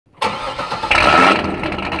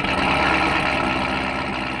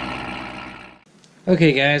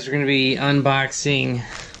Okay guys, we're going to be unboxing,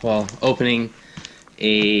 well, opening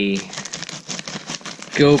a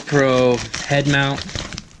GoPro head mount.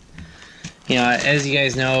 You know, as you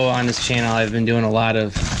guys know on this channel, I've been doing a lot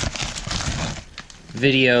of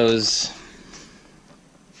videos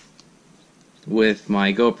with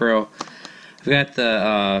my GoPro. I've got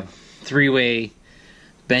the three-way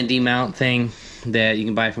bendy mount thing that you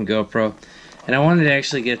can buy from GoPro. And I wanted to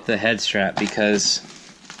actually get the head strap because,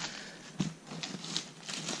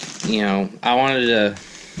 you know, I wanted to,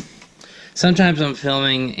 sometimes I'm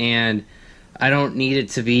filming and I don't need it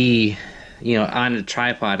to be, you know, on a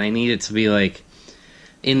tripod. I need it to be like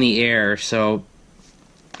in the air. So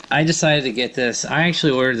I decided to get this. I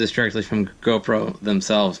actually ordered this directly from GoPro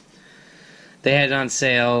themselves. They had it on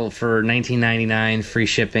sale for $19.99, free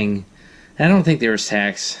shipping. I don't think there was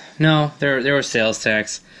tax. No, there was sales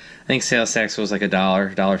tax. I think sales tax was like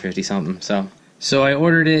 $1.50 something. So I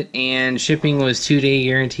ordered it, and shipping was 2-day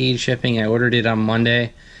guaranteed shipping. I ordered it on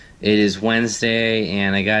Monday. It is Wednesday,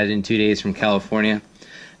 and I got it in 2 days from California.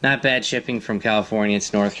 Not bad shipping from California.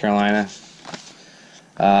 It's North Carolina.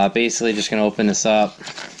 Basically, just gonna open this up.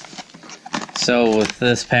 So with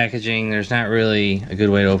this packaging, there's not really a good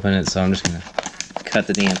way to open it, so I'm just gonna cut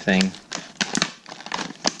the damn thing.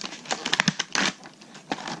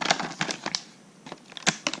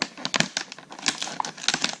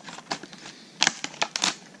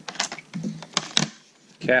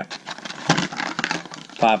 Okay.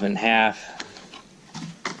 Pop it in half.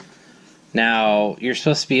 Now, you're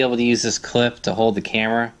supposed to be able to use this clip to hold the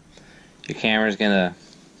camera. Your camera's gonna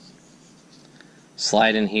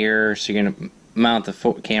slide in here, so you're gonna mount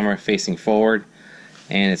the camera facing forward,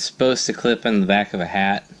 and it's supposed to clip in the back of a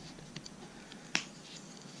hat.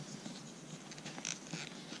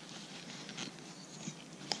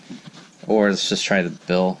 Or let's just try the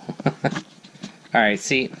bill. Alright,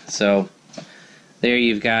 see, so there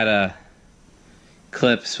you've got a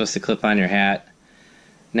clip supposed to clip on your hat.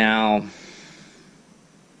 Now,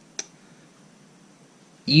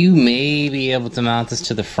 you may be able to mount this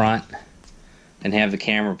to the front and have the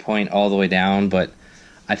camera point all the way down, but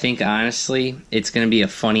I think honestly it's going to be a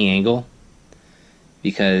funny angle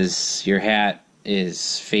because your hat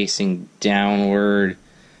is facing downward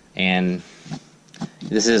and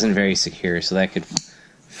this isn't very secure, so that could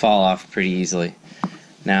fall off pretty easily.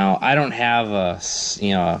 Now, I don't have a,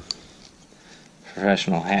 you know, a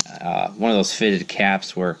professional hat, one of those fitted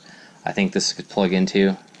caps where I think this could plug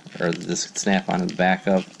into, or this could snap onto the back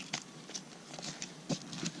of.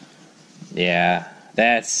 Yeah,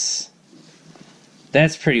 that's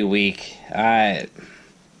pretty weak. I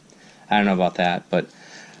don't know about that, but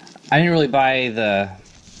I didn't really buy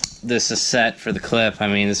this a set for the clip. I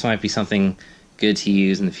mean, this might be something good to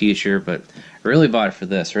use in the future, but I really bought it for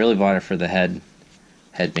this. I really bought it for the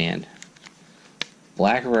headband.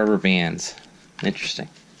 Black rubber bands. Interesting.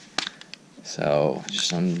 So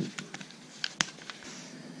just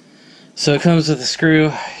so it comes with a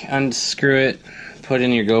screw. Unscrew it, put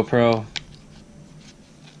in your GoPro.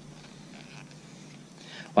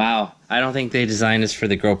 Wow, I don't think they designed this for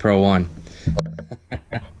the GoPro 1.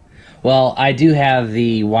 Well, I do have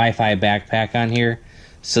the Wi-Fi backpack on here,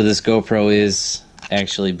 so this GoPro is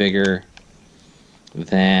actually bigger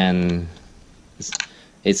than,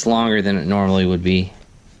 it's longer than it normally would be.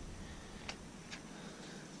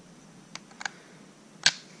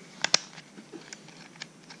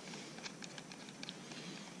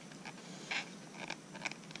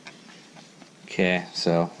 Okay,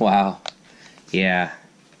 so, wow. Yeah.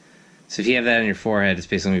 So if you have that on your forehead, it's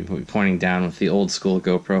basically pointing down with the old school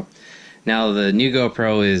GoPro. Now the new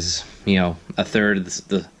GoPro is, you know, a third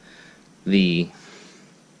of the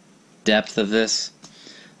depth of this,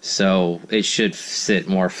 so it should sit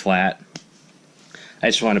more flat. I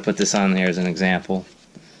just want to put this on there as an example.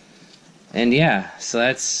 And yeah, so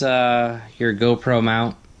that's your GoPro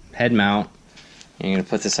mount, head mount. And you're going to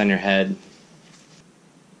put this on your head.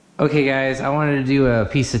 Okay guys, I wanted to do a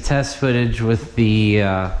piece of test footage with the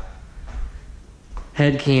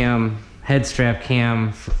head strap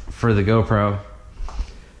cam for the GoPro.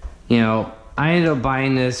 You know, I ended up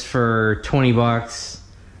buying this for 20 bucks.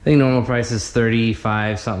 I think normal price is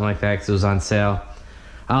 35, something like that, because it was on sale.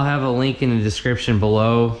 I'll have a link in the description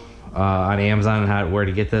below on Amazon on where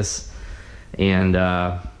to get this, and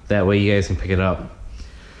that way you guys can pick it up.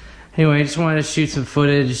 Anyway, I just wanted to shoot some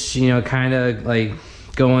footage, you know, kind of like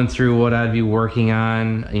going through what I'd be working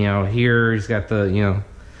on. You know, here he's got the, you know,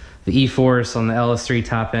 the E-Force on the LS3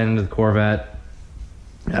 top end of the Corvette.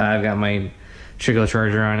 I've got my trickle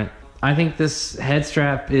charger on it. I think this head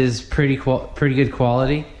strap is pretty good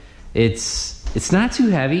quality. It's not too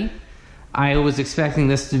heavy. I was expecting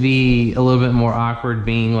this to be a little bit more awkward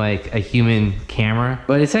being like a human camera,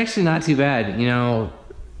 but it's actually not too bad. You know,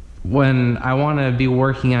 when I want to be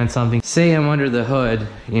working on something, say I'm under the hood,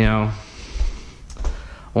 you know,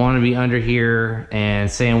 I want to be under here and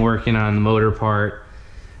say I'm working on the motor part,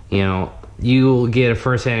 you know, you'll get a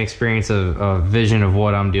first-hand experience of a vision of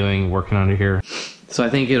what I'm doing working under here. So I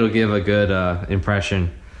think it'll give a good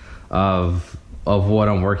impression of what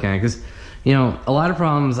I'm working on, because you know, a lot of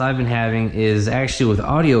problems I've been having is actually with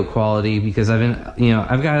audio quality, because I've been, you know,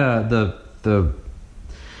 I've got the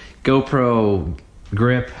GoPro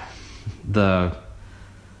grip, it's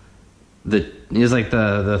like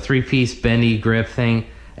the three-piece bendy grip thing,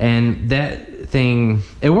 and that thing,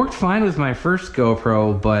 it worked fine with my first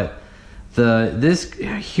GoPro, but this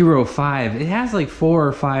Hero 5, it has like 4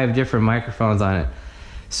 or 5 different microphones on it.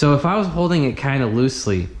 So if I was holding it kind of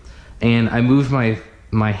loosely and I moved my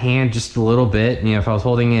hand just a little bit, you know, if I was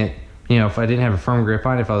holding it, you know, if I didn't have a firm grip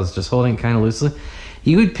on it, if I was just holding it kind of loosely,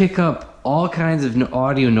 you would pick up all kinds of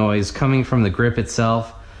audio noise coming from the grip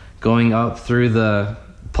itself, going up through the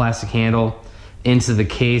plastic handle into the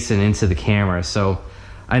case and into the camera. So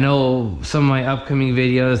I know some of my upcoming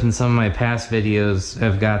videos and some of my past videos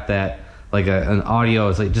have got that, like an audio,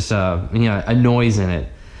 it's like just a, you know, a noise in it.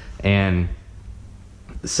 And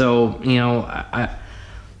so, you know,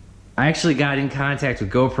 I actually got in contact with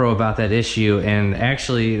GoPro about that issue, and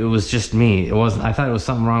actually it was just me. It wasn't, I thought it was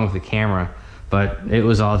something wrong with the camera, but it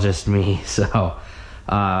was all just me. So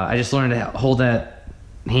I just learned to hold that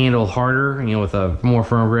handle harder, you know, with a more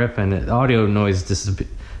firm grip, and the audio noise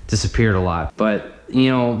disappeared a lot. But you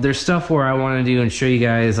know, there's stuff where I want to do and show you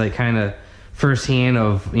guys, like kind of firsthand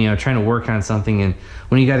of, you know, trying to work on something. And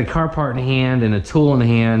when you got a car part in hand and a tool in the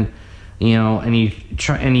hand, you know, and you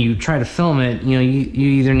try to film it, you know, you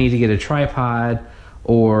either need to get a tripod,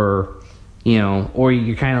 or, you know, or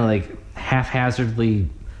you're kind of like haphazardly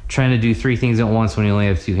trying to do 3 things at once when you only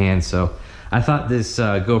have 2 hands. So I thought this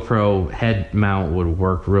GoPro head mount would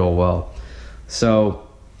work real well. So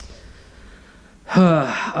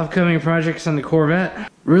upcoming projects on the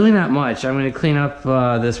Corvette, really not much. I'm going to clean up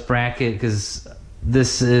this bracket, because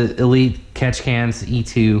this Elite Catch Cans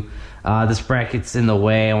E2, this bracket's in the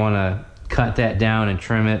way. I want to cut that down and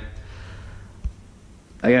trim it.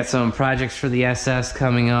 I got some projects for the SS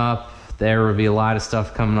coming up. There will be a lot of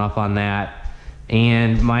stuff coming up on that.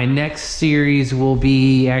 And my next series will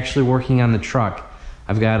be actually working on the truck.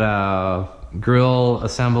 I've got a grill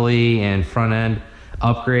assembly and front end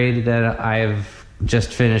upgrade that I've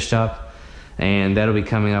just finished up, and that'll be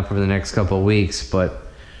coming up over the next couple of weeks. But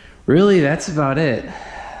really, that's about it.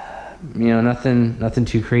 You know, nothing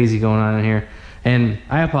too crazy going on in here. And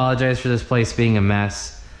I apologize for this place being a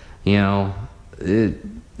mess. You know,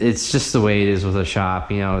 it's just the way it is with a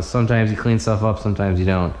shop. You know, sometimes you clean stuff up, sometimes you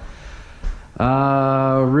don't.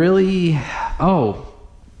 Really,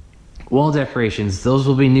 wall decorations, those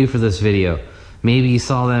will be new for this video. Maybe you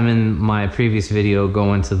saw them in my previous video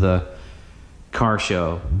going to the car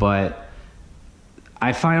show, but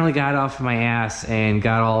I finally got off my ass and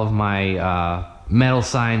got all of my metal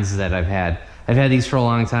signs that I've had. I've had these for a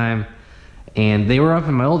long time, and they were up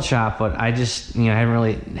in my old shop, but I just, you know, haven't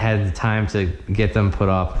really had the time to get them put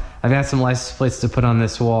up. I've got some license plates to put on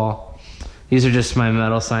this wall. These are just my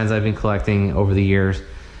metal signs I've been collecting over the years.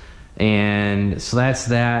 And so that's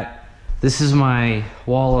that. This is my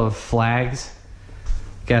wall of flags.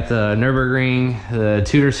 Got the Nürburgring, the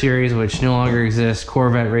Tudor series, which no longer exists,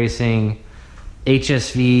 Corvette Racing,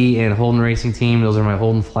 HSV, and Holden Racing Team. Those are my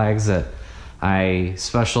Holden flags that I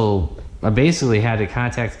basically had to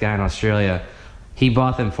contact the guy in Australia. He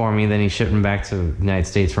bought them for me, then he shipped them back to the United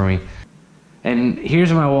States for me. And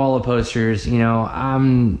here's my wall of posters. You know,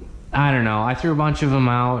 I don't know. I threw a bunch of them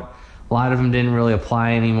out. A lot of them didn't really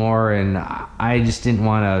apply anymore, and I just didn't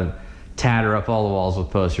want to tatter up all the walls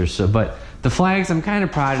with posters. So, but the flags, I'm kind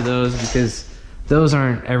of proud of those, because those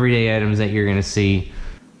aren't everyday items that you're going to see.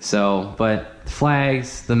 So, but the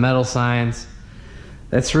flags, the metal signs,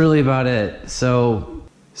 that's really about it. So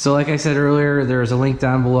like I said earlier, there's a link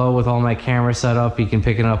down below with all my camera setup. You can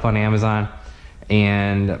pick it up on Amazon.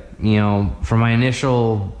 And, you know, for my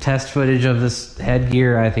initial test footage of this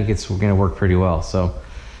headgear, I think it's going to work pretty well. So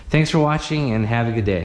thanks for watching, and have a good day.